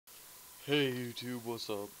Hey YouTube,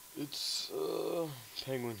 what's up? It's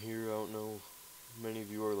Penguin here. I don't know if many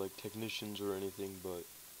of you are like technicians or anything, but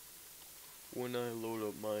when I load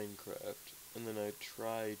up Minecraft and then I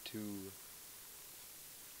try to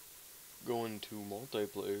go into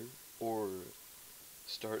multiplayer or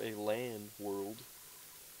start a LAN world,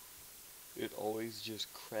 it always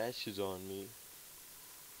just crashes on me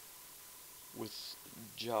with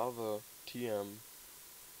Java TM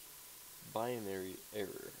binary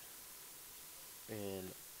error.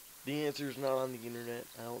 And the answer is not on the internet.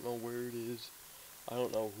 I don't know where it is. I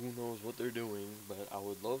don't know who knows what they're doing, but I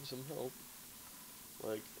would love some help.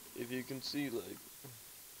 Like, if you can see, like,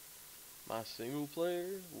 my single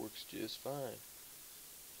player works just fine.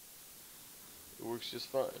 It works just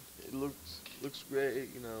fine. It looks great,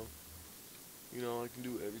 you know. I can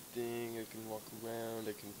do everything. I can walk around.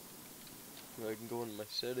 I can go into my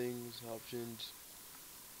settings, options.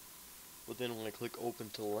 But then when I click open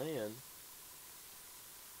to LAN,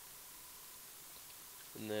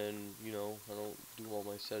 and then, I don't do all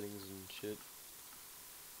my settings and shit.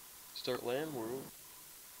 Start LAN world.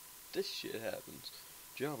 This shit happens.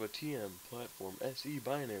 Java TM platform SE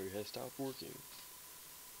binary has stopped working.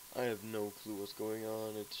 I have no clue what's going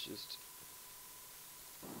on. It's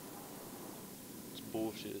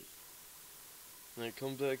bullshit. And I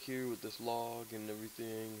come back here with this log and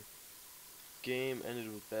everything. Game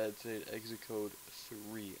ended with bad state exit code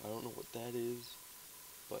 3. I don't know what that is,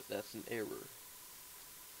 but that's an error.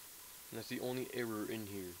 And that's the only error in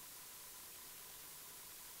here.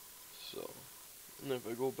 So, and if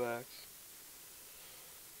I go back,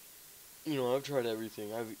 I've tried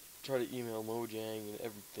everything. I've tried to email Mojang and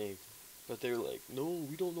everything. But they're like, no,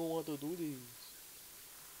 we don't know how to do this.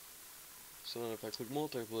 So then if I click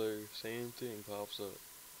multiplayer, same thing pops up.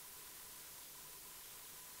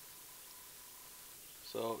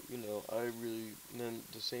 So, and then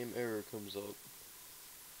the same error comes up.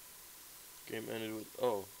 Game ended with,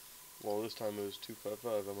 oh, well this time it was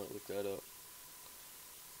 255, I might look that up.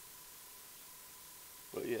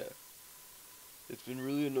 But yeah, it's been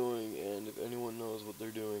really annoying, and if anyone knows what they're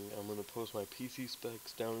doing, I'm going to post my PC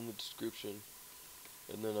specs down in the description,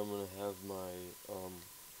 and then I'm going to have my,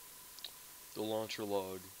 the launcher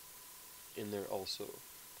log in there also.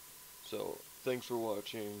 So, thanks for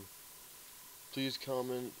watching. Please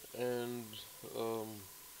comment, and,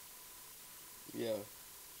 yeah,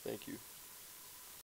 thank you.